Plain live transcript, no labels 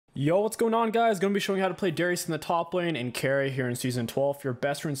Yo, what's going on, guys? Gonna be showing you how to play Darius in the top lane and carry here in Season 12. For your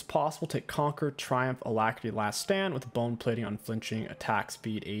best runes possible, take Conquer, Triumph, Alacrity, Last Stand with Bone Plating, Unflinching, Attack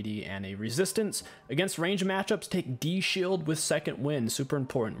Speed 80, and a Resistance. Against range matchups, take D-Shield with Second Wind. Super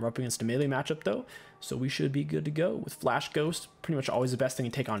important. We're up against a melee matchup, though, so we should be good to go. With Flash Ghost, pretty much always the best thing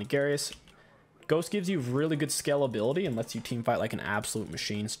to take on Darius. Ghost gives you really good scalability and lets you teamfight like an absolute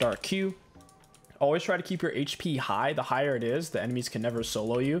machine. Start Q. Always try to keep your HP high. The higher it is, the enemies can never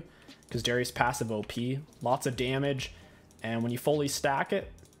solo you, because Darius passive OP. Lots of damage, and when you fully stack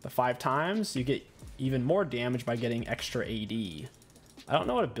it the 5 times, you get even more damage by getting extra AD. I don't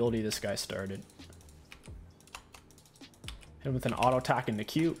know what ability this guy started. Hit him with an auto attack in the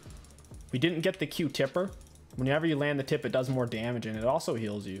Q. We didn't get the Q tipper. Whenever you land the tip, it does more damage, and it also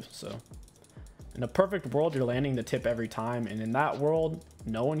heals you. So in a perfect world, you're landing the tip every time, and in that world,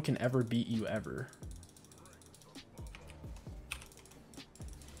 no one can ever beat you ever.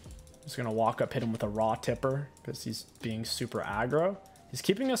 Just gonna walk up, hit him with a raw tipper because he's being super aggro. He's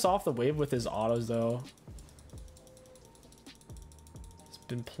keeping us off the wave with his autos, though. He's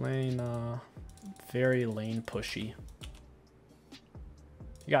been playing very lane pushy.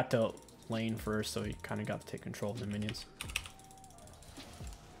 He got to lane first, so he kind of got to take control of the minions.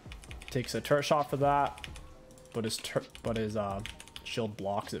 Takes a turret shot for that, but his shield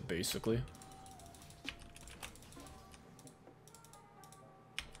blocks it basically.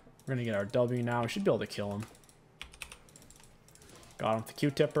 We're gonna get our W now. We should be able to kill him. Got him with the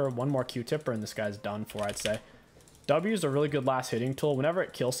Q-tipper. One more Q-tipper and this guy's done for, I'd say. W is a really good last hitting tool. Whenever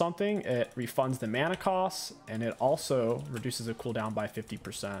it kills something, it refunds the mana costs, and it also reduces the cooldown by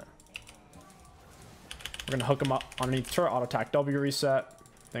 50%. We're gonna hook him up underneath the turret. Auto attack W reset.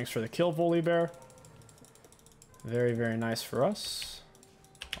 Thanks for the kill, Volibear. Very, very nice for us.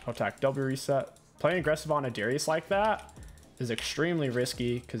 Auto attack W reset. Playing aggressive on a Darius like that is extremely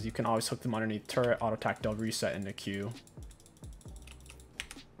risky because you can always hook them underneath turret. Auto attack W reset in the Q.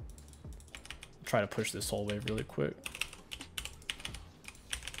 Try to push this whole wave really quick.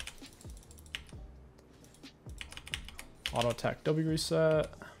 Auto attack W reset.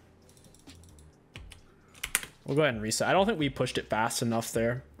 We'll go ahead and reset. I don't think we pushed it fast enough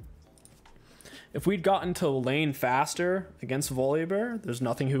there. If we'd gotten to lane faster against Volibear, there's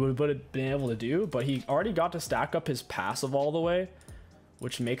nothing he would have been able to do, but he already got to stack up his passive all the way,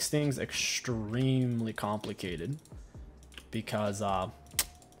 which makes things extremely complicated because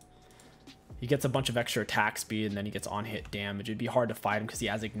he gets a bunch of extra attack speed and then he gets on hit damage. It'd be hard to fight him because he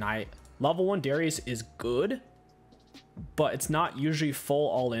has Ignite. Level 1 Darius is good, but it's not usually full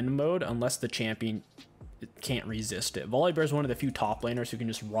all-in mode unless the champion can't resist it. Volibear is one of the few top laners who can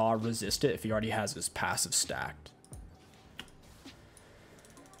just raw resist it if he already has his passive stacked.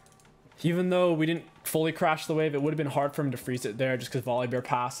 Even though we didn't fully crash the wave, it would have been hard for him to freeze it there just because Volibear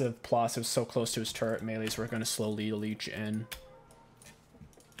passive, plus it was so close to his turret melees, we're going to slowly leech in.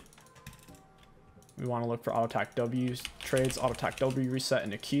 We want to look for auto attack W trades, auto attack W reset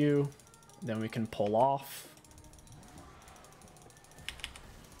into Q. Then we can pull off.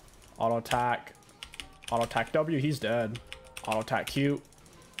 Auto attack W, he's dead. Auto attack Q.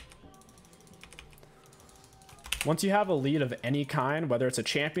 Once you have a lead of any kind, whether it's a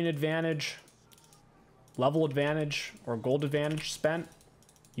champion advantage, level advantage, or gold advantage spent,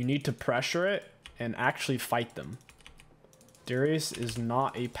 you need to pressure it and actually fight them. Darius is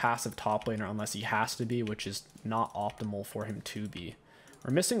not a passive top laner unless he has to be, which is not optimal for him to be.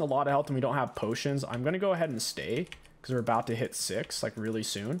 We're missing a lot of health and we don't have potions. I'm going to go ahead and stay because we're about to hit 6 like really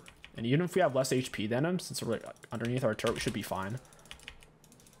soon. And even if we have less HP than him, since we're underneath our turret, we should be fine.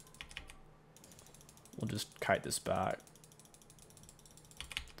 We'll just kite this back.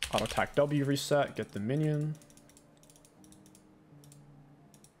 Auto attack W reset, get the minion.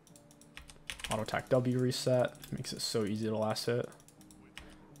 Auto attack W reset, makes it so easy to last hit.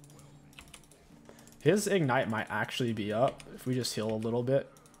 His Ignite might actually be up. If we just heal a little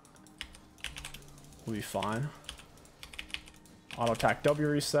bit, we'll be fine. Auto attack W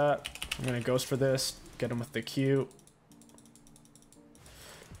reset. I'm gonna ghost for this. Get him with the Q.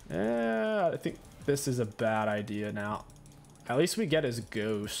 I think this is a bad idea now. At least we get his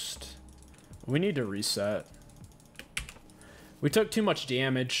ghost. We need to reset. We took too much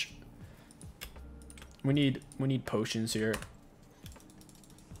damage. We need potions here.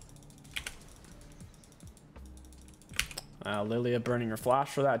 Lilia burning her flash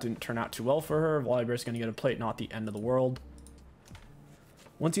for that didn't turn out too well for her. Volibear's gonna get a plate, not the end of the world.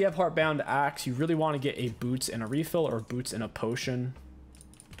 Once you have Heartbound Axe, you really want to get a boots and a refill or boots and a potion.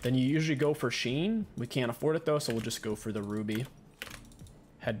 Then you usually go for Sheen. We can't afford it though, so we'll just go for the Ruby.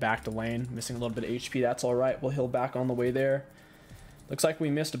 Head back to lane. Missing a little bit of HP, that's alright. We'll heal back on the way there. Looks like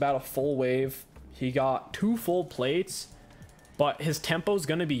we missed about a full wave. He got 2 full plates, but his tempo is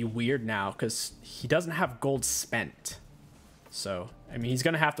going to be weird now because he doesn't have gold spent. So, I mean, he's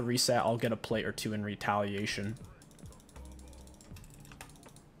going to have to reset. I'll get a plate or 2 in retaliation.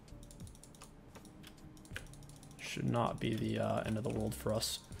 Should not be the end of the world for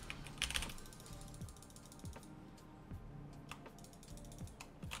us.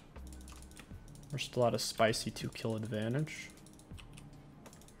 We're still at a spicy 2-kill advantage.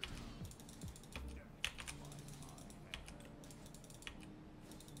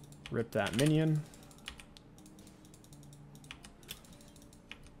 Rip that minion.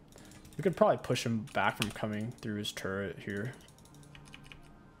 We could probably push him back from coming through his turret here.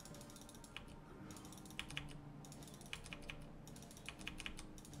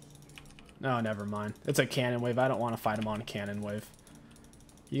 No, never mind. It's a cannon wave. I don't want to fight him on a cannon wave.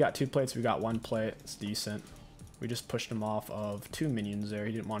 You got 2 plates. We got 1 plate. It's decent. We just pushed him off of 2 minions there.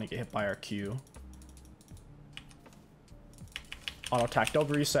 He didn't want to get hit by our Q. Auto attack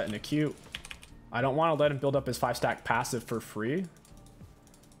double reset into Q. I don't want to let him build up his 5-stack passive for free.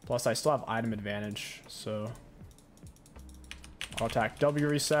 Plus, I still have item advantage. So, auto attack W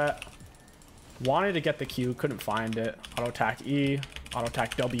reset. Wanted to get the Q. Couldn't find it. Auto attack E. Auto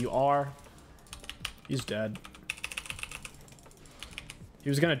attack WR. He's dead. He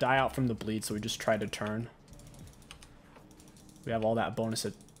was going to die out from the bleed, so we just tried to turn. We have all that bonus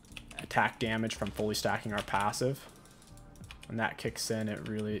attack damage from fully stacking our passive. When that kicks in, it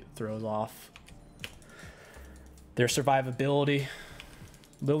really throws off their survivability.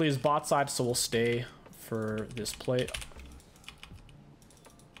 Lily is bot side, so we'll stay for this plate.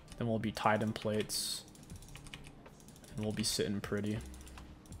 Then we'll be tied in plates. And we'll be sitting pretty.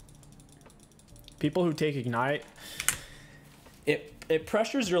 People who take Ignite, it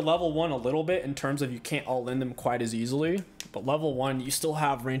pressures your level 1 a little bit in terms of you can't all-in them quite as easily. But level 1, you still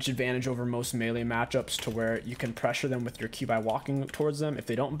have range advantage over most melee matchups to where you can pressure them with your Q by walking towards them. If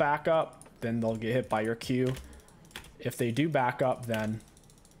they don't back up, then they'll get hit by your Q. If they do back up, then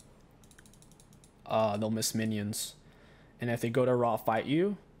they'll miss minions. And if they go to raw fight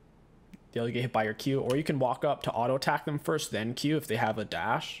you, they'll get hit by your Q. Or you can walk up to auto attack them first, then Q if they have a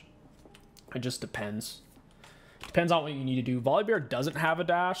dash. It just depends. Depends on what you need to do. Volibear doesn't have a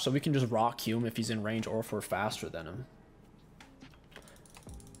dash, so we can just raw Q him if he's in range or if we're faster than him.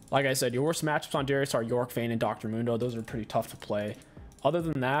 Like I said, your worst matchups on Darius are York, Vayne, and Dr. Mundo. Those are pretty tough to play. Other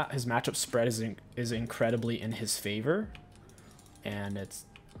than that, his matchup spread is incredibly in his favor. And it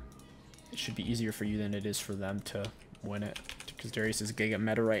should be easier for you than it is for them to win it. Because Darius is Giga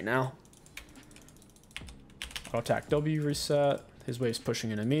meta right now. Auto attack W reset. His wave's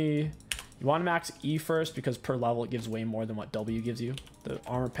pushing into me. You want to max E first because per level it gives way more than what W gives you. The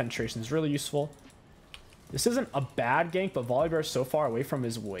armor penetration is really useful. This isn't a bad gank, but Volibear is so far away from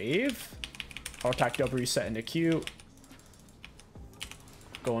his wave. Auto attack W reset into Q.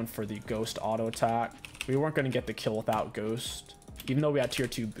 Going for the Ghost auto attack. We weren't going to get the kill without Ghost. Even though we had tier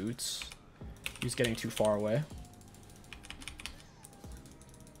 2 boots. He was getting too far away.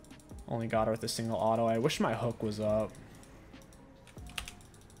 Only got her with a single auto. I wish my hook was up.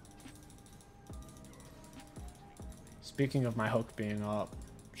 Speaking of my hook being up,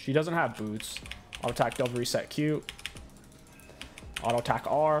 she doesn't have boots. Auto attack double reset Q. Auto attack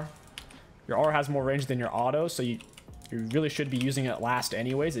R. Your R has more range than your auto, so you really should be using it last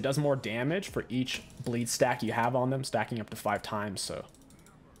anyways. It does more damage for each bleed stack you have on them, stacking up to 5 times. So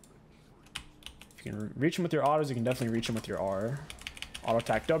if you can reach them with your autos, you can definitely reach them with your R. Auto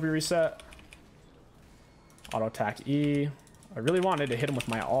attack W reset. Auto attack E. I really wanted to hit him with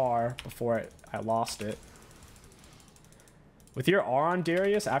my R before I lost it. With your R on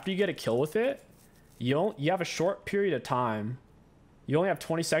Darius, after you get a kill with it, you have a short period of time. You only have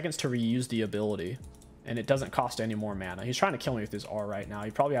 20 seconds to reuse the ability. And it doesn't cost any more mana. He's trying to kill me with his R right now.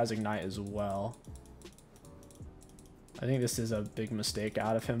 He probably has Ignite as well. I think this is a big mistake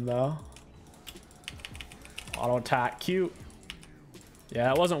out of him, though. Auto attack Q. Yeah,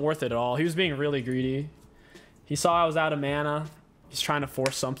 it wasn't worth it at all. He was being really greedy. He saw I was out of mana. He's trying to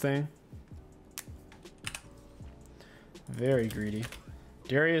force something. Very greedy.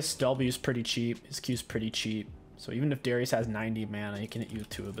 Darius W is pretty cheap. His Q is pretty cheap. So even if Darius has 90 mana, he can hit you with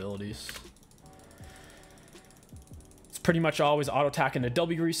 2 abilities. It's pretty much always auto attack into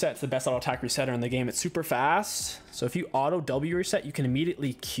W reset. It's the best auto attack resetter in the game. It's super fast. So if you auto W reset, you can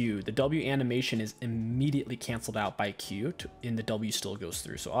immediately Q. The W animation is immediately canceled out by Q, and the W still goes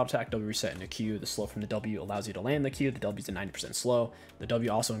through. So auto attack W reset into Q. The slow from the W allows you to land the Q. The W is a 90% slow. The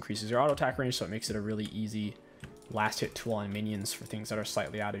W also increases your auto attack range, so it makes it a really easy last hit tool on minions for things that are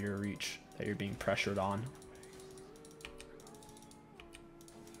slightly out of your reach that you're being pressured on.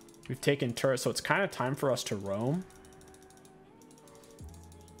 We've taken turret, so it's kind of time for us to roam.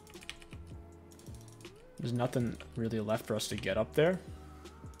 There's nothing really left for us to get up there.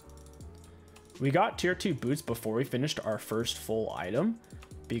 We got tier 2 boots before we finished our first full item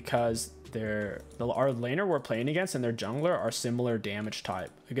because our laner we're playing against and their jungler are similar damage type.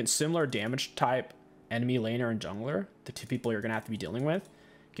 Against similar damage type enemy laner and jungler, the two people you're going to have to be dealing with,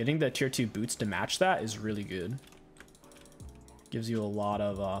 getting the tier 2 boots to match that is really good. Gives you a lot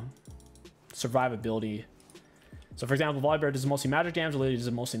of survivability. So for example, Volibear does mostly magic damage, Lily does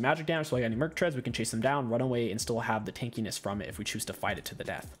mostly magic damage, so like any Merc Treads, we can chase them down, run away, and still have the tankiness from it if we choose to fight it to the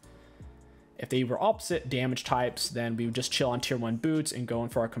death. If they were opposite damage types, then we would just chill on tier 1 boots and go in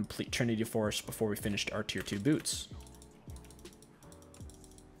for our complete Trinity Force before we finished our tier 2 boots.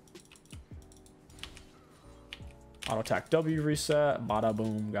 Auto attack W reset, bada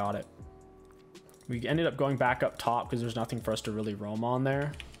boom, got it. We ended up going back up top because there's nothing for us to really roam on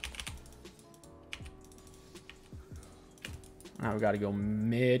there. Now we got to go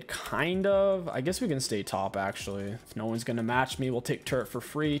mid, kind of. I guess we can stay top, actually. If no one's going to match me, we'll take turret for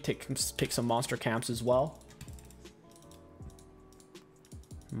free. Take some monster camps as well.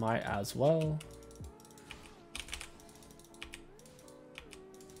 Might as well.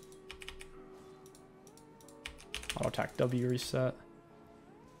 Auto attack W reset.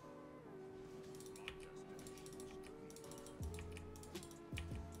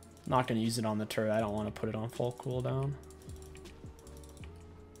 Not going to use it on the turret. I don't want to put it on full cooldown.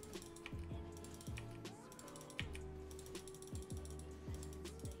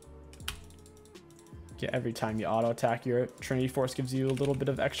 Every time you auto attack, your Trinity Force gives you a little bit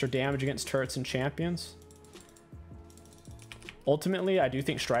of extra damage against turrets and champions. Ultimately, I do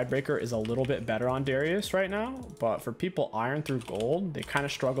think Stridebreaker is a little bit better on Darius right now, but for people iron through gold, they kind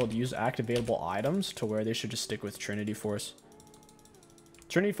of struggle to use activatable items to where they should just stick with Trinity Force.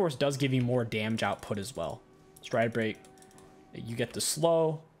 Trinity Force does give you more damage output as well. Stridebreak, you get the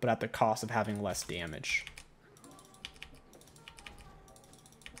slow, but at the cost of having less damage.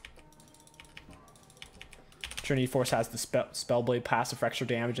 Trinity Force has the Spellblade passive for extra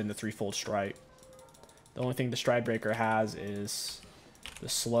damage and the threefold strike. The only thing the Stridebreaker has is the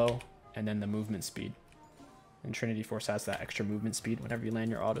slow and then the movement speed. And Trinity Force has that extra movement speed whenever you land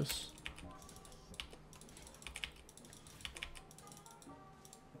your autos.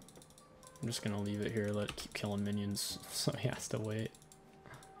 I'm just going to leave it here, let it keep killing minions so he has to wait.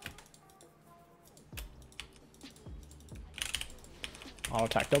 Auto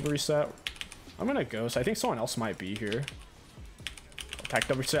attack double reset. I'm gonna ghost. I think someone else might be here. Attack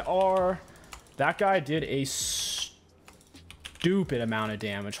double reset R. That guy did a stupid amount of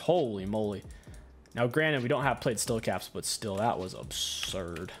damage. Holy moly. Now granted, we don't have played still caps, but still, that was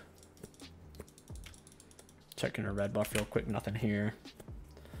absurd. Checking her red buff real quick, nothing here.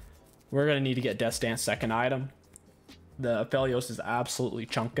 We're gonna need to get Death Stance second item. The Aphelios is absolutely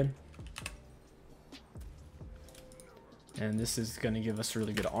chunking. And this is gonna give us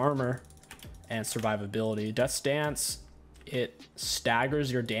really good armor and survivability. Death Stance, it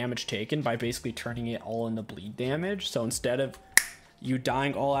staggers your damage taken by basically turning it all into bleed damage. So instead of you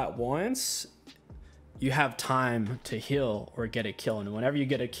dying all at once, you have time to heal or get a kill. And whenever you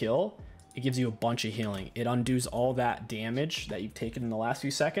get a kill, it gives you a bunch of healing. It undoes all that damage that you've taken in the last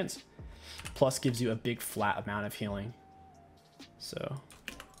few seconds, plus gives you a big flat amount of healing. So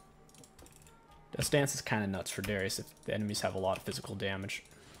Death Stance is kind of nuts for Darius if the enemies have a lot of physical damage.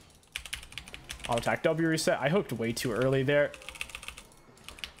 Auto attack W reset. I hooked way too early there.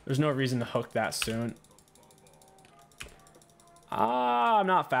 There's no reason to hook that soon. I'm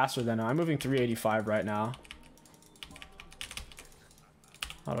not faster than him. I'm moving 385 right now.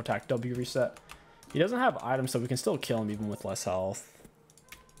 Auto attack W reset. He doesn't have items, so we can still kill him even with less health.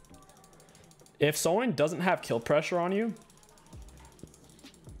 If someone doesn't have kill pressure on you,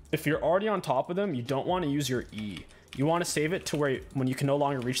 if you're already on top of them, you don't want to use your E. You want to save it to where when you can no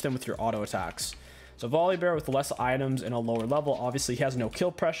longer reach them with your auto attacks. So Volibear with less items and a lower level, obviously he has no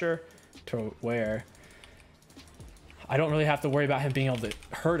kill pressure to where I don't really have to worry about him being able to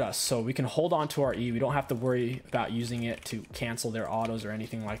hurt us. So we can hold on to our E. We don't have to worry about using it to cancel their autos or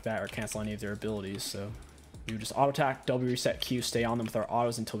anything like that, or cancel any of their abilities. So we would just auto attack, W reset Q, stay on them with our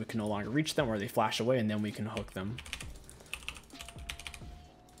autos until we can no longer reach them, or they flash away, and then we can hook them.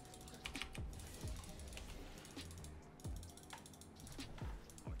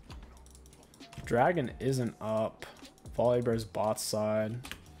 Dragon isn't up. Volibear's bot side.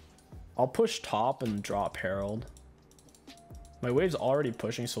 I'll push top and drop Herald. My wave's already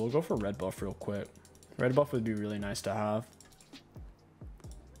pushing, so we'll go for red buff real quick. Red buff would be really nice to have.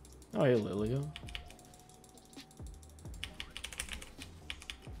 Oh, hey, Lilia.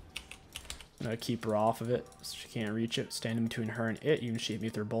 Gonna keep her off of it so she can't reach it. Standing between her and it. Even she hit me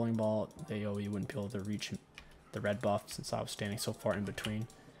with her bowling ball. The AoE wouldn't be able to reach the red buff since I was standing so far in between.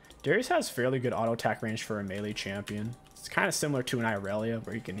 Darius has fairly good auto attack range for a melee champion. It's kind of similar to an Irelia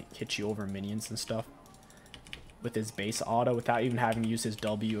where he can hit you over minions and stuff with his base auto without even having to use his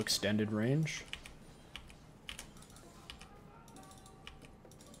W extended range.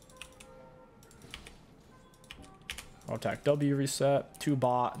 Auto attack W reset. 2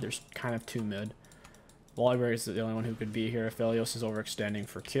 bot. There's kind of 2 mid. Volibear is the only one who could be here. Aphelios is overextending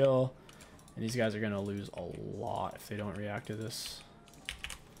for kill. And these guys are going to lose a lot if they don't react to this.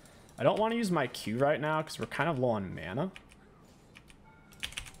 I don't want to use my Q right now because we're kind of low on mana.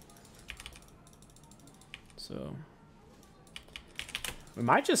 So we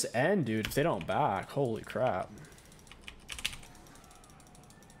might just end, dude, if they don't back. Holy crap.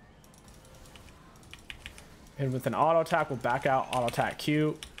 And with an auto attack, we'll back out. Auto attack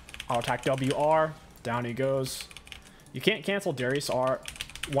Q. Auto attack WR. Down he goes. You can't cancel Darius R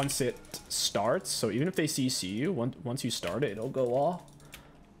once it starts. So even if they CC you, once you start it, it'll go off.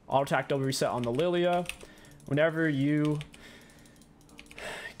 Auto attack W reset on the Lilia. Whenever you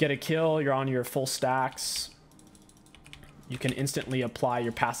get a kill, you're on your full stacks. You can instantly apply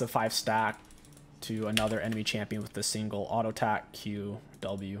your passive 5 stack to another enemy champion with the single auto attack Q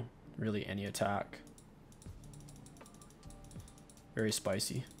W. Really any attack. Very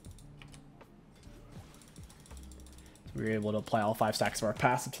spicy. So we were able to apply all 5 stacks of our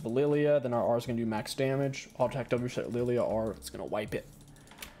passive to the Lilia. Then our R is going to do max damage. Auto attack W reset Lilia R. It's going to wipe it.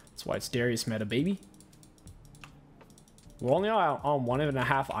 That's why it's Darius meta, baby. We're only on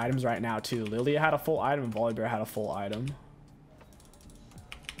 1.5 items right now, too. Lilia had a full item and Volibear had a full item.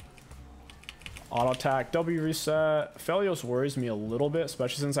 Auto attack, W reset. Aphelios worries me a little bit,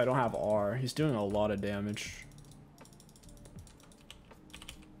 especially since I don't have R. He's doing a lot of damage.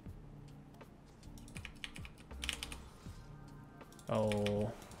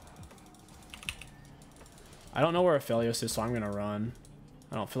 Oh. I don't know where Aphelios is, so I'm going to run.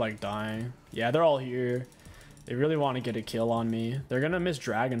 I don't feel like dying. Yeah, they're all here. They really want to get a kill on me. They're going to miss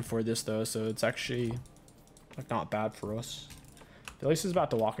Dragon for this, though, so it's actually like not bad for us. Darius is about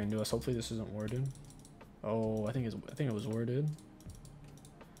to walk into us. Hopefully this isn't warded. Oh, I think it was warded.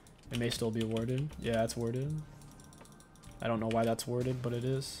 It may still be warded. Yeah, it's warded. I don't know why that's warded, but it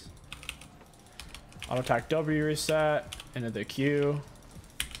is. Auto attack W reset into the Q.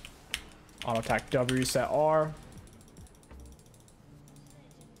 Auto attack W reset R.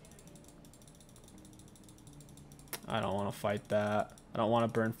 I don't want to fight that. I don't want to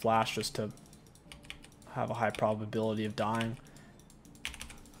burn flash just to have a high probability of dying.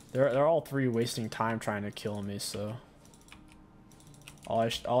 They're all 3 wasting time trying to kill me, so all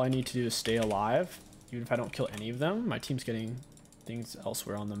I need to do is stay alive. Even if I don't kill any of them, my team's getting things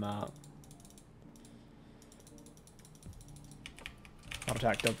elsewhere on the map. Auto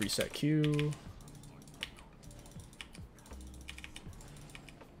attack W reset Q.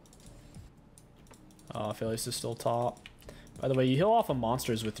 Aphelios is still top. By the way, you heal off of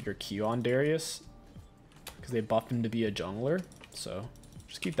monsters with your Q on Darius because they buffed him to be a jungler, so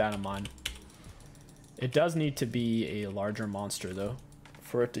just keep that in mind. It does need to be a larger monster though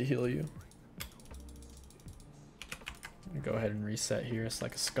for it to heal you. Go ahead and reset here. It's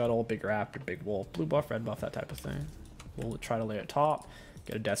like a scuttle, big raptor, big wolf, blue buff, red buff, that type of thing. We'll try to lay it top,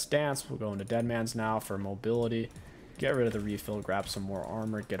 get a death dance. We'll go into dead man's now for mobility. Get rid of the refill, grab some more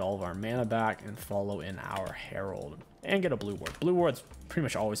armor, get all of our mana back, and follow in our herald. And get a blue ward. Blue ward's pretty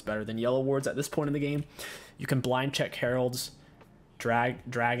much always better than yellow wards at this point in the game. You can blind check heralds,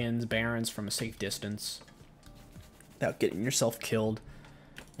 dragons, barons from a safe distance without getting yourself killed.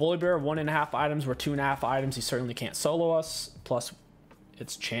 Volibear, 1.5 items. We're 2.5 items. He certainly can't solo us. Plus,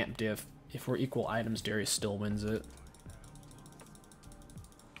 it's champ diff. If we're equal items, Darius still wins it.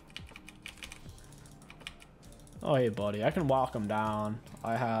 Oh, hey, buddy. I can walk him down.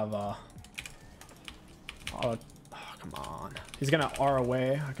 I have, oh, come on. He's going to R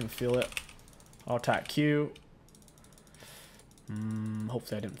away. I can feel it. I'll attack Q.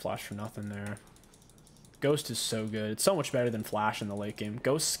 Hopefully I didn't flash for nothing there. Ghost is so good. It's so much better than Flash in the late game.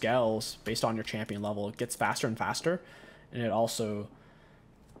 Ghost scales based on your champion level. It gets faster and faster. And it also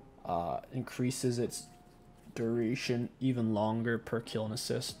increases its duration even longer per kill and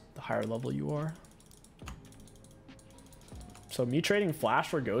assist the higher level you are. So me trading Flash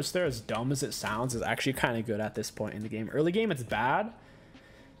for Ghost there, as dumb as it sounds, is actually kind of good at this point in the game. Early game, it's bad,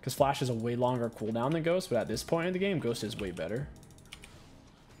 because Flash has a way longer cooldown than Ghost, but at this point in the game, Ghost is way better.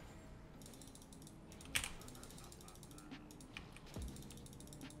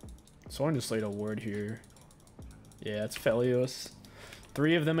 Someone just laid a ward here. Yeah, it's Aphelios.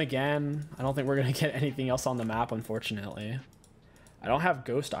 3 of them again. I don't think we're going to get anything else on the map, unfortunately. I don't have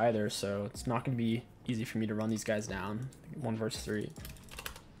Ghost either, so it's not going to be easy for me to run these guys down. 1 versus 3.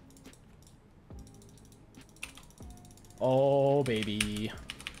 Oh, baby.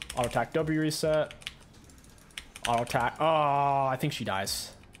 Auto attack W reset. Auto attack. Oh, I think she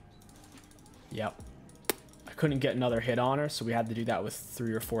dies. Yep. I couldn't get another hit on her, so we had to do that with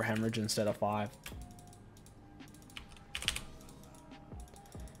 3 or 4 hemorrhage instead of 5.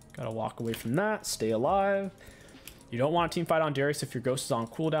 Gotta walk away from that. Stay alive. You don't want a team fight on Darius if your Ghost is on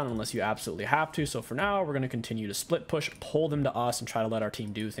cooldown unless you absolutely have to. So for now, we're going to continue to split push, pull them to us, and try to let our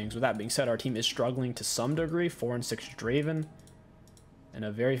team do things. With that being said, our team is struggling to some degree. 4 and 6 Draven. And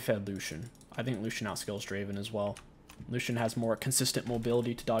a very fed Lucian. I think Lucian outskills Draven as well. Lucian has more consistent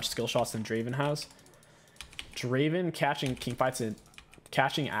mobility to dodge skill shots than Draven has. Draven catching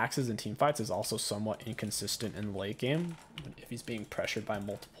axes in team fights is also somewhat inconsistent in the late game if he's being pressured by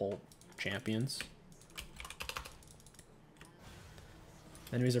multiple champions.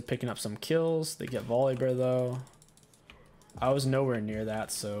 Enemies are picking up some kills. They get Volibear though. I was nowhere near that,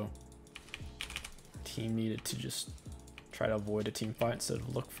 so team needed to just try to avoid a team fight instead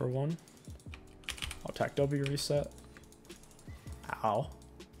of look for one. I'll attack W reset. Ow.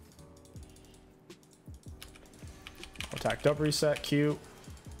 I'll attack W reset. Q.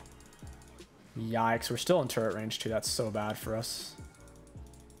 Yikes, we're still in turret range too. That's so bad for us.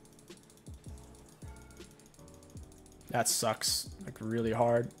 That sucks, like, really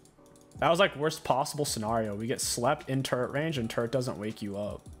hard. That was like worst possible scenario. We get slept in turret range and turret doesn't wake you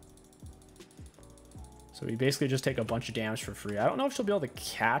up. So we basically just take a bunch of damage for free. I don't know if she'll be able to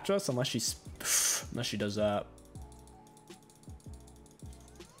catch us unless she does that.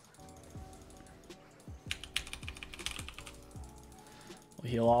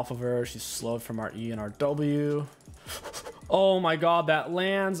 We'll heal off of her. She's slowed from our E and our W. Oh my god, that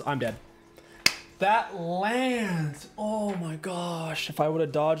lands. I'm dead. That lands. Oh my gosh. If I would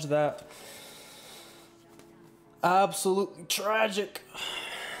have dodged that. Absolutely tragic.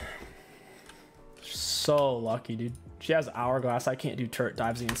 So lucky, dude. She has Hourglass. I can't do turret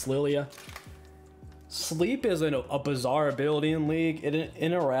dives against Lilia. Sleep is a bizarre ability in League. It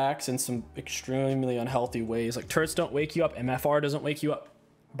interacts in some extremely unhealthy ways. Like, turrets don't wake you up. MFR doesn't wake you up.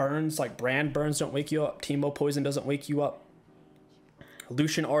 Burns, like Brand burns, don't wake you up. Teemo Poison doesn't wake you up.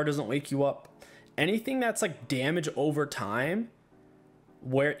 Lucian R doesn't wake you up. Anything that's like damage over time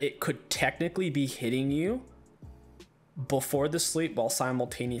where it could technically be hitting you before the sleep while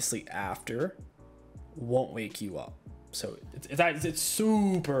simultaneously after won't wake you up. So it's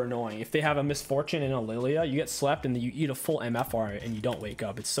super annoying. If they have a misfortune in a Lilia, you get slept and you eat a full MFR and you don't wake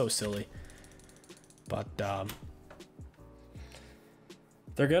up. It's so silly. But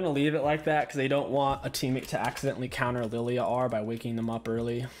they're going to leave it like that because they don't want a teammate to accidentally counter Lilia R by waking them up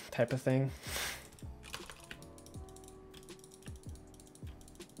early type of thing.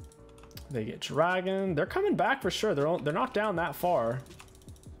 They get Dragon. They're coming back for sure. They're not down that far.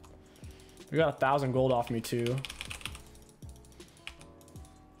 We got 1,000 gold off me too.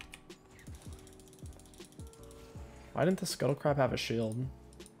 Why didn't the Scuttle Crab have a shield?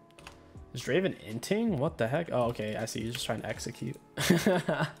 Is Draven inting? What the heck? Oh, okay. I see. He's just trying to execute.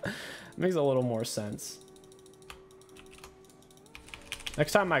 Makes a little more sense.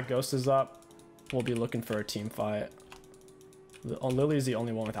 Next time my Ghost is up, we'll be looking for a team fight. Lily's the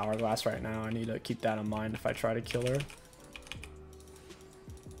only one with Hourglass right now. I need to keep that in mind if I try to kill her.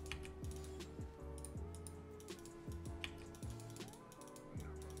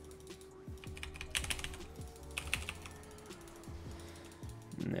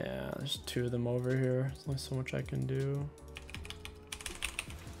 Yeah, there's 2 of them over here. There's only so much I can do.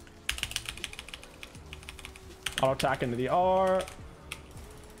 Auto attack into the R.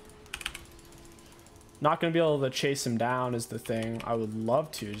 Not going to be able to chase him down is the thing. I would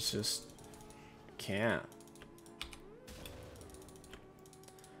love to, just can't.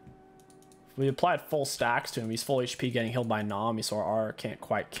 If we applied full stacks to him, he's full HP getting healed by Nami, so our R can't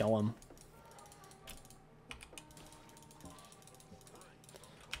quite kill him.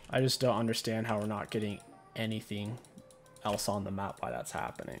 I just don't understand how we're not getting anything else on the map, why that's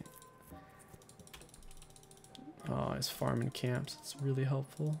happening. Oh, he's farming camps. It's really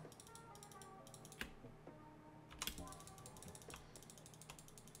helpful.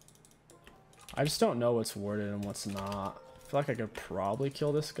 I just don't know what's warded and what's not. I feel like I could probably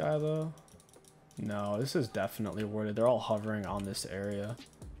kill this guy though. No, this is definitely warded. They're all hovering on this area.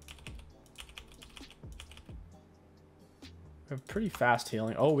 We have pretty fast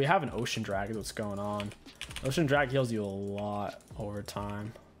healing. Oh, we have an Ocean Drag. What's going on? Ocean Drag heals you a lot over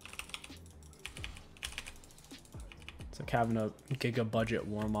time. It's like having a giga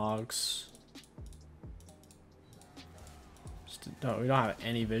budget Warmogs. No, we don't have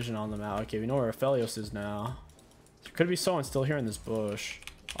any vision on them out. Okay, we know where Aphelios is now. There could be someone still here in this bush.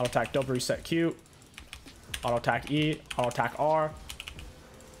 Auto attack double reset Q. Auto attack E. Auto attack R.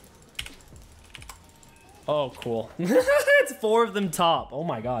 Oh, cool. It's 4 of them top. Oh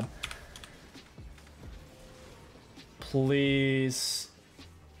my god. Please.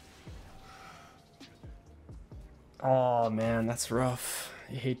 Oh man, that's rough.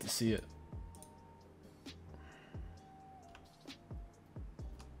 You hate to see it.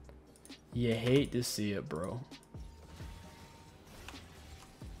 You hate to see it, bro.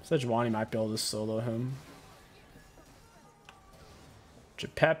 Sejuani might be able to solo him.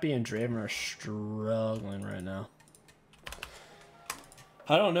 Japepi and Draven are struggling right now.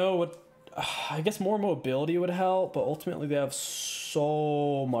 I don't know what... I guess more mobility would help, but ultimately they have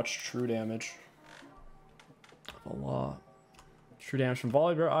so much true damage. A lot. True damage from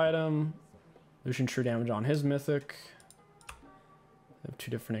Volibear item. Lucian true damage on his mythic. They have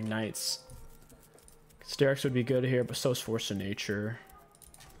 2 different ignites. Darius would be good here, but so is Force of Nature.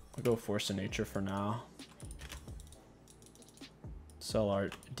 I'll go Force of Nature for now. Sell our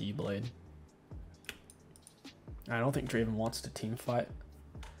D-Blade. I don't think Draven wants to team fight.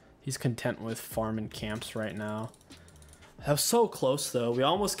 He's content with farming camps right now. That was so close though. We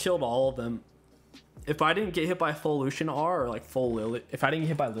almost killed all of them. If I didn't get hit by full Lucian R or like full Lily, if I didn't get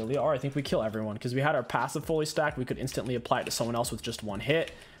hit by Lily R, I think we kill everyone because we had our passive fully stacked. We could instantly apply it to someone else with just 1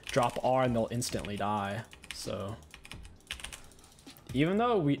 hit, drop R, and they'll instantly die. So even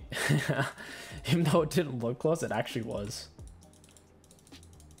though we, even though it didn't look close, it actually was.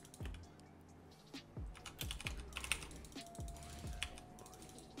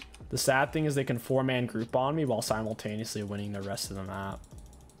 The sad thing is they can 4-man group on me while simultaneously winning the rest of the map.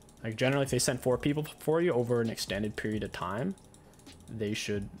 Like generally if they send 4 people for you over an extended period of time, they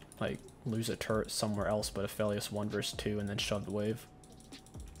should like lose a turret somewhere else, but Aphelios 1 versus 2 and then shove the wave.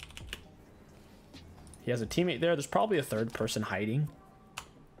 He has a teammate there. There's probably a 3rd person hiding.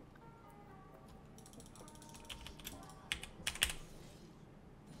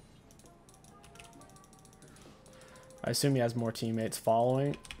 I assume he has more teammates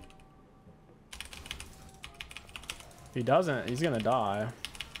following. If he doesn't, he's gonna die.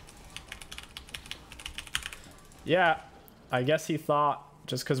 Yeah, I guess he thought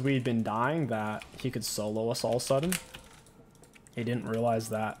just because we'd been dying that he could solo us all of a sudden. He didn't realize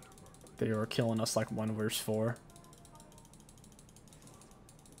that they were killing us like 1 versus 4.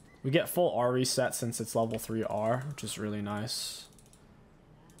 We get full R reset since it's level 3 R, which is really nice.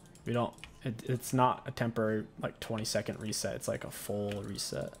 We don't, it's not a temporary like 20-second reset, it's like a full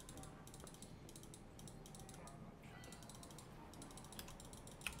reset.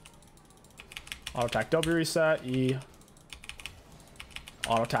 Auto attack W reset, E.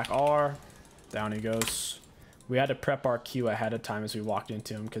 Auto attack R. Down he goes. We had to prep our Q ahead of time as we walked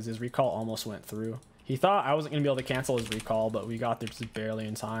into him because his recall almost went through. He thought I wasn't going to be able to cancel his recall, but we got there just barely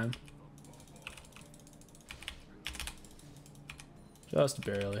in time. Just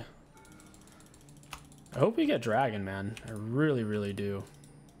barely. I hope we get Dragon, man. I really, really do.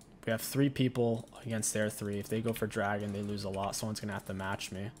 We have 3 people against their 3. If they go for Dragon, they lose a lot. Someone's going to have to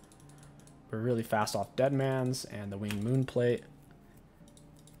match me. We're really fast off Deadman's and the Winged Moonplate.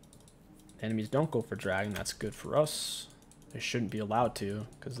 Enemies don't go for Dragon. That's good for us. They shouldn't be allowed to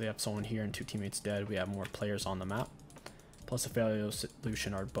because they have someone here and 2 teammates dead. We have more players on the map. Plus, Aphelios and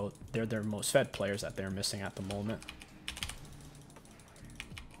Lucian are both, they're their most fed players that they're missing at the moment.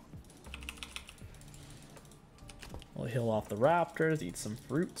 We'll heal off the Raptors, eat some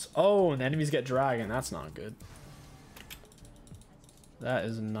fruits. Oh, and the enemies get Dragon. That's not good. That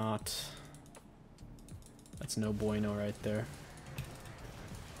is not... That's no bueno right there.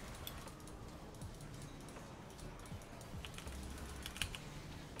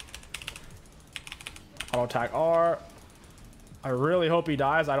 Auto attack R. I really hope he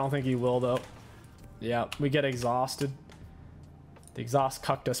dies. I don't think he will though. Yeah, we get exhausted. The exhaust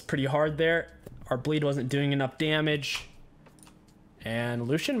cucked us pretty hard there. Our bleed wasn't doing enough damage. And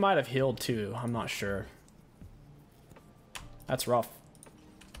Lucian might have healed too. I'm not sure. That's rough.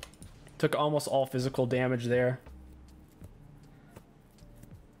 Took almost all physical damage there.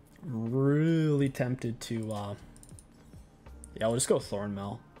 Really tempted to, yeah, we'll just go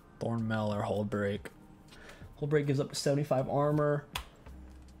Thornmail. Thornmail or Hullbreak. Hullbreak gives up to 75 armor.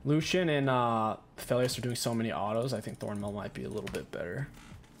 Lucian and Aphelios are doing so many autos. I think Thornmail might be a little bit better.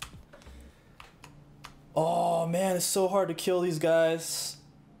 Oh man, it's so hard to kill these guys.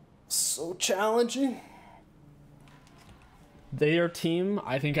 So challenging. Their team,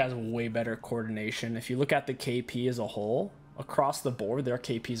 I think, has way better coordination. If you look at the KP as a whole, across the board, their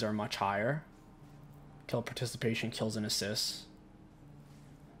KPs are much higher. Kill participation, kills, and assists.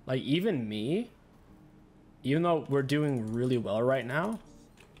 Like, even me, even though we're doing really well right now,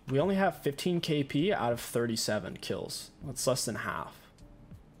 we only have 15 KP out of 37 kills. That's less than half.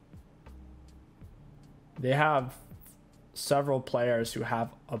 They have several players who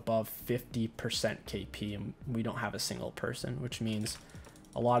have above 50% KP, and we don't have a single person, which means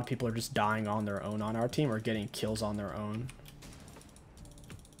a lot of people are just dying on their own on our team or getting kills on their own.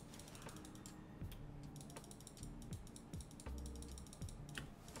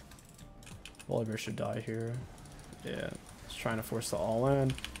 Volibear should die here. Yeah, just trying to force the all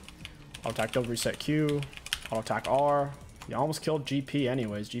in. Auto attack double reset Q. Auto attack R. You almost killed GP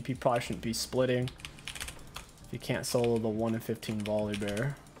anyways. GP probably shouldn't be splitting. You can't solo the 1 in 15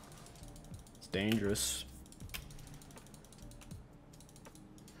 Volibear. It's dangerous.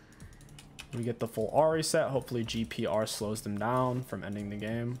 We get the full R reset. Hopefully GPR slows them down from ending the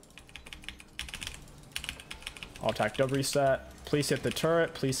game. I'll attack double reset. Please hit the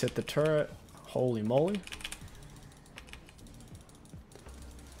turret. Please hit the turret. Holy moly.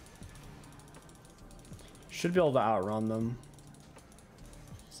 Should be able to outrun them.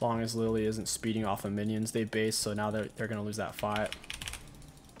 As long as Lily isn't speeding off of minions. They base, so now they're going to lose that fight.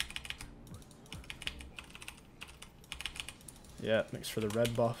 Yeah, makes for the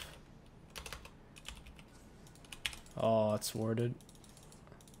red buff. Oh, it's warded.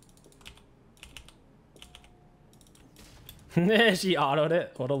 She autoed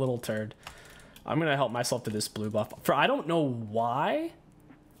it. What a little turd. I'm going to help myself to this blue buff. I don't know why,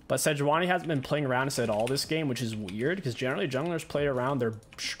 but Sejuani hasn't been playing around at all this game, which is weird because generally junglers play around their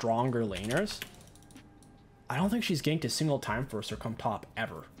stronger laners. I don't think she's ganked a single time for us or come top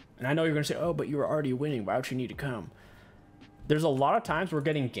ever. And I know you're going to say, oh, but you were already winning. Why would you need to come? There's a lot of times we're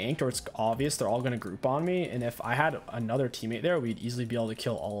getting ganked or it's obvious they're all going to group on me. And if I had another teammate there, we'd easily be able to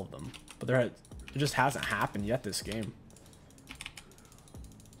kill all of them. But it just hasn't happened yet this game.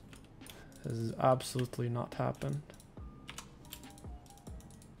 This has absolutely not happened.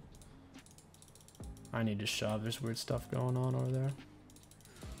 I need to shove. There's weird stuff going on over there.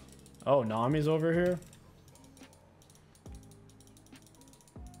 Oh, Nami's over here.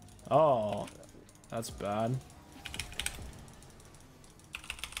 Oh, that's bad.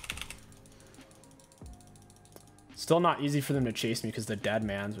 Still not easy for them to chase me because the dead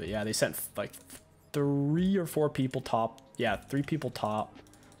man's, but yeah, they sent like 3 or 4 people top. Yeah, 3 people top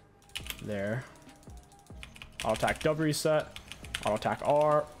there. Auto attack double reset. Auto attack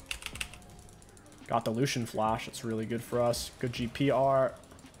R. Got the Lucian flash. It's really good for us. Good GPR.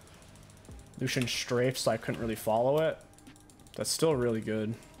 Lucian strafed, so I couldn't really follow it. That's still really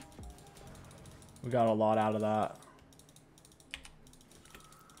good. We got a lot out of that.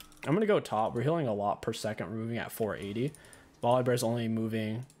 I'm going to go top. We're healing a lot per second. We're moving at 480. Volibear's only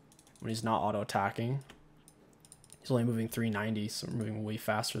moving when he's not auto-attacking. He's only moving 390, so we're moving way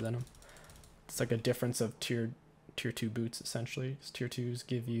faster than him. It's like a difference of tier 2 boots, essentially. Tier 2s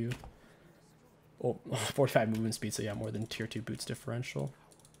give you 45 movement speed, so yeah, more than tier 2 boots differential.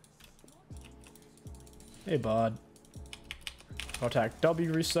 Hey, bud. Auto attack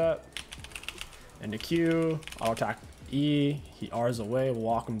W reset. Into Q. Auto attack E. He R's away. We'll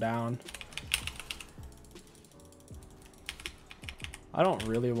walk him down. I don't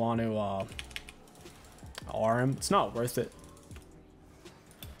really want to R him. It's not worth it.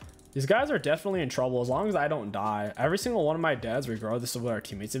 These guys are definitely in trouble as long as I don't die. Every single one of my deaths, regardless of what our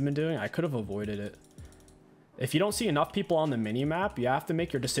teammates have been doing, I could have avoided it. If you don't see enough people on the mini-map, you have to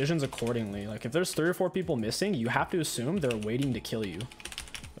make your decisions accordingly. Like, if there's 3 or 4 people missing, you have to assume they're waiting to kill you.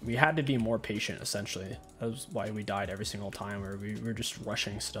 We had to be more patient, essentially. That was why we died every single time, or we were just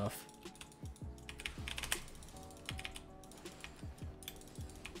rushing stuff.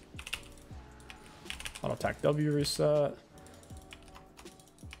 Auto attack W reset.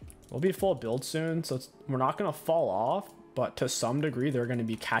 We'll be full build soon, so we're not going to fall off, but to some degree, they're going to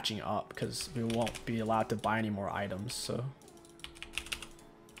be catching up because we won't be allowed to buy any more items, so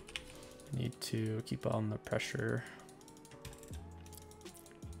need to keep on the pressure.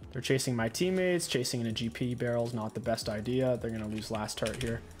 They're chasing my teammates. Chasing in a GP barrel is not the best idea. They're going to lose last turret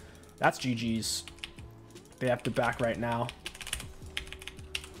here. That's GG's. They have to back right now.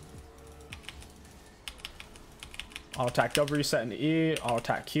 Auto attack double reset into E. Auto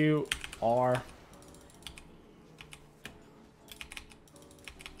attack Q. R.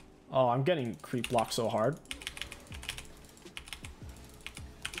 Oh, I'm getting creep blocked so hard.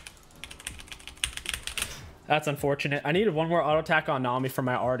 That's unfortunate. I needed one more auto attack on Nami for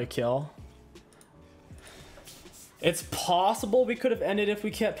my R to kill. It's possible we could have ended if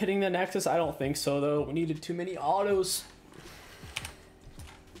we kept hitting the Nexus. I don't think so, though. We needed too many autos.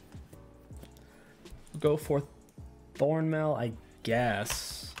 Go for Thornmail, I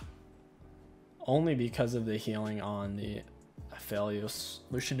guess. Only because of the healing on the Aphelios.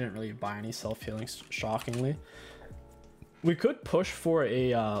 Lucian didn't really buy any self-healing, shockingly. We could push for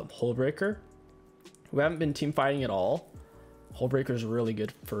a Hullbreaker. We haven't been team fighting at all. Hullbreaker is really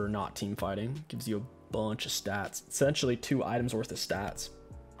good for not team fighting. Gives you a bunch of stats. Essentially 2 items worth of stats.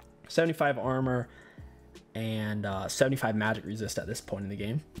 75 armor and 75 magic resist at this point in the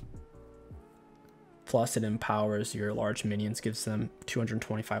game. Plus it empowers your large minions, gives them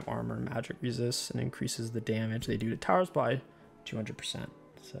 225 armor and magic resist, and increases the damage they do to towers by 200%.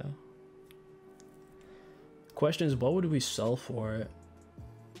 So question is, what would we sell for it?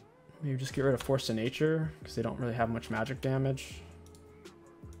 Maybe just get rid of Force of Nature because they don't really have much magic damage.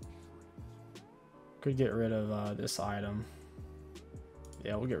 Could get rid of this item.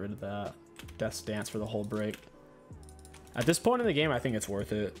 Yeah, we'll get rid of that. Death's Dance for the whole break. At this point in the game, I think it's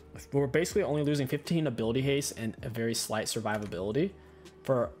worth it. We're basically only losing 15 ability haste and a very slight survivability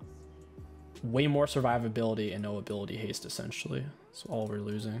for way more survivability and no ability haste, essentially. That's all we're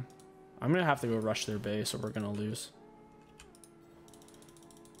losing. I'm going to have to go rush their base or we're going to lose.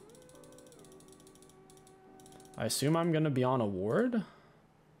 I assume I'm going to be on a ward.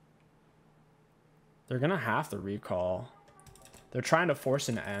 They're going to have to recall. They're trying to force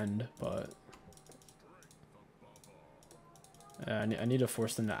an end, but... yeah, I need to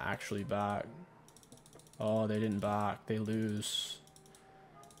force them to actually back. Oh, they didn't back. They lose.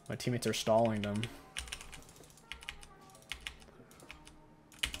 My teammates are stalling them.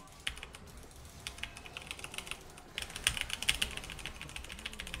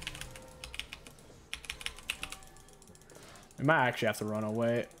 We might actually have to run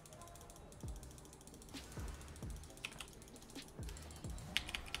away.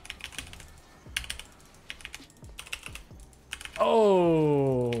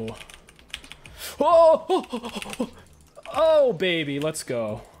 Oh. Oh. Oh, baby. Let's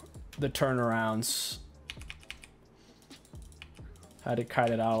go. The turnarounds. Had to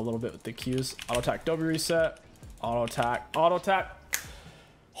kite it out a little bit with the Qs. Auto attack, W reset. Auto attack, auto attack.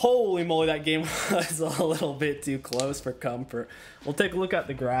 Holy moly, that game was a little bit too close for comfort. We'll take a look at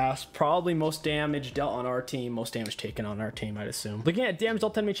the graphs. Probably most damage dealt on our team, most damage taken on our team, I'd assume. Looking at damage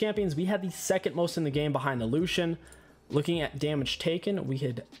dealt to enemy champions, we had the second most in the game behind the Lucian. Looking at damage taken, we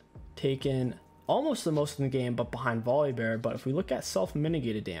had taken almost the most in the game, but behind Volibear. But if we look at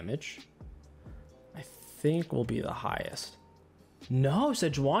self-mitigated damage, I think we'll be the highest. No,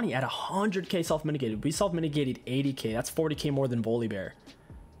 Sejuani at 100k self-mitigated. We self-mitigated 80k. That's 40k more than Volibear.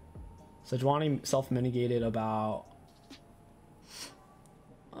 Sejuani self-mitigated about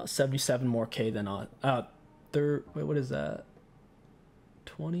 77 more k than us. Wait, what is that?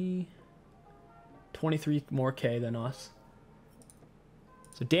 23 more k than us.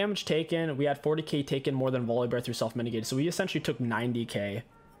 So damage taken, we had 40k taken more than Volibear through self-mitigated. So we essentially took 90k,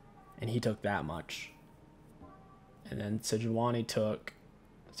 and he took that much. And then Sejuani took...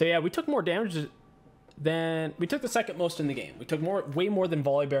 so yeah, we took more damage than... we took the second most in the game. We took way more than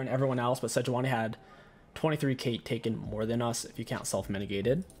Volibear and everyone else, but Sejuani had 23k taken more than us if you count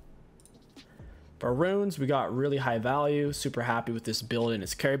self-mitigated. For runes, we got really high value. Super happy with this build and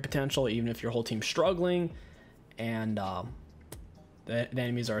its carry potential, even if your whole team's struggling. And the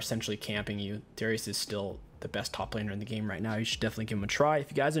enemies are essentially camping you. Darius is still the best top laner in the game right now. You should definitely give him a try. If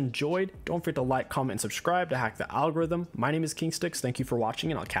you guys enjoyed, don't forget to like, comment, and subscribe to hack the algorithm. My name is 𝐒𝐂𝐋𝐒. Thank you for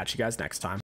watching, and I'll catch you guys next time.